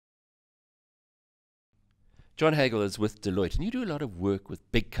John Hagel is with Deloitte, and you do a lot of work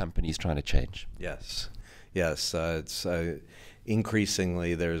with big companies trying to change. Yes, yes.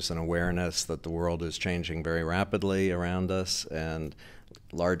 Increasingly, there's an awareness that the world is changing very rapidly around us, and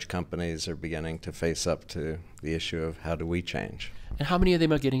large companies are beginning to face up to the issue of how do we change. And how many of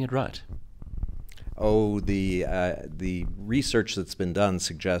them are getting it right? Oh, the research that's been done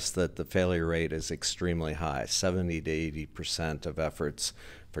suggests that the failure rate is extremely high. 70 to 80% of efforts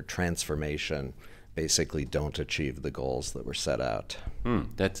for transformation basically don't achieve the goals that were set out.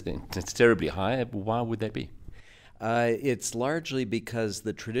 That's terribly high. Why would that be? It's largely because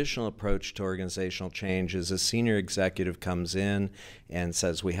the traditional approach to organizational change is a senior executive comes in and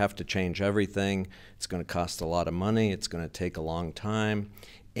says, we have to change everything. It's going to cost a lot of money. It's going to take a long time.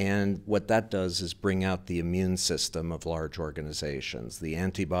 And what that does is bring out the immune system of large organizations. The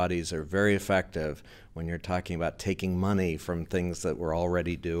antibodies are very effective when you're talking about taking money from things that we're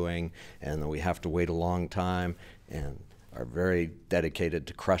already doing and that we have to wait a long time, and are very dedicated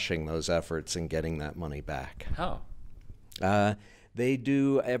to crushing those efforts and getting that money back. How? They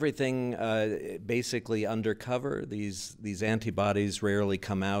do everything basically undercover. These antibodies rarely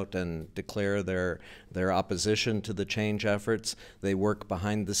come out and declare their opposition to the change efforts. They work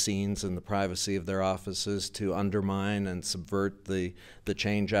behind the scenes in the privacy of their offices to undermine and subvert the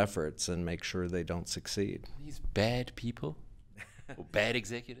change efforts and make sure they don't succeed. These bad people? Or bad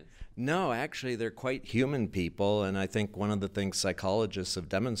executives? No, actually, they're quite human people, and I think one of the things psychologists have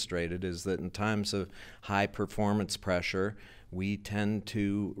demonstrated is that in times of high performance pressure, we tend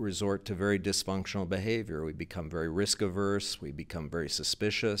to resort to very dysfunctional behavior. We become very risk averse, we become very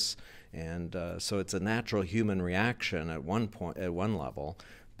suspicious, and so it's a natural human reaction at one level,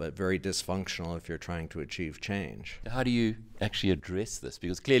 but very dysfunctional if you're trying to achieve change. How do you actually address this?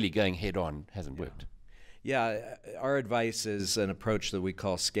 Because clearly going head on hasn't worked. Yeah, our advice is an approach that we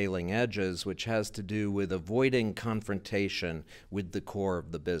call scaling edges, which has to do with avoiding confrontation with the core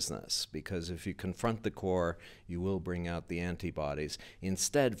of the business. Because if you confront the core, you will bring out the antibodies.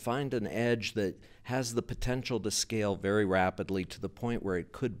 Instead, find an edge that has the potential to scale very rapidly to the point where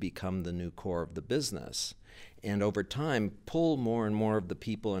it could become the new core of the business. And over time, pull more and more of the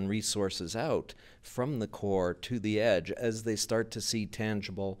people and resources out from the core to the edge as they start to see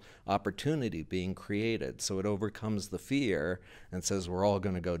tangible opportunity being created. So it overcomes the fear and says we're all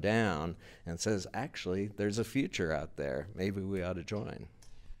going to go down, and says actually there's a future out there. Maybe we ought to join.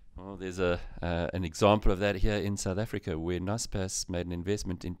 Well, there's an example of that here in South Africa, where Naspers made an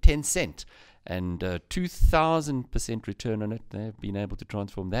investment in Tencent, and 2,000% return on it. They've been able to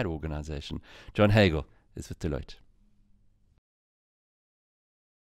transform that organization. John Hagel is with Deloitte.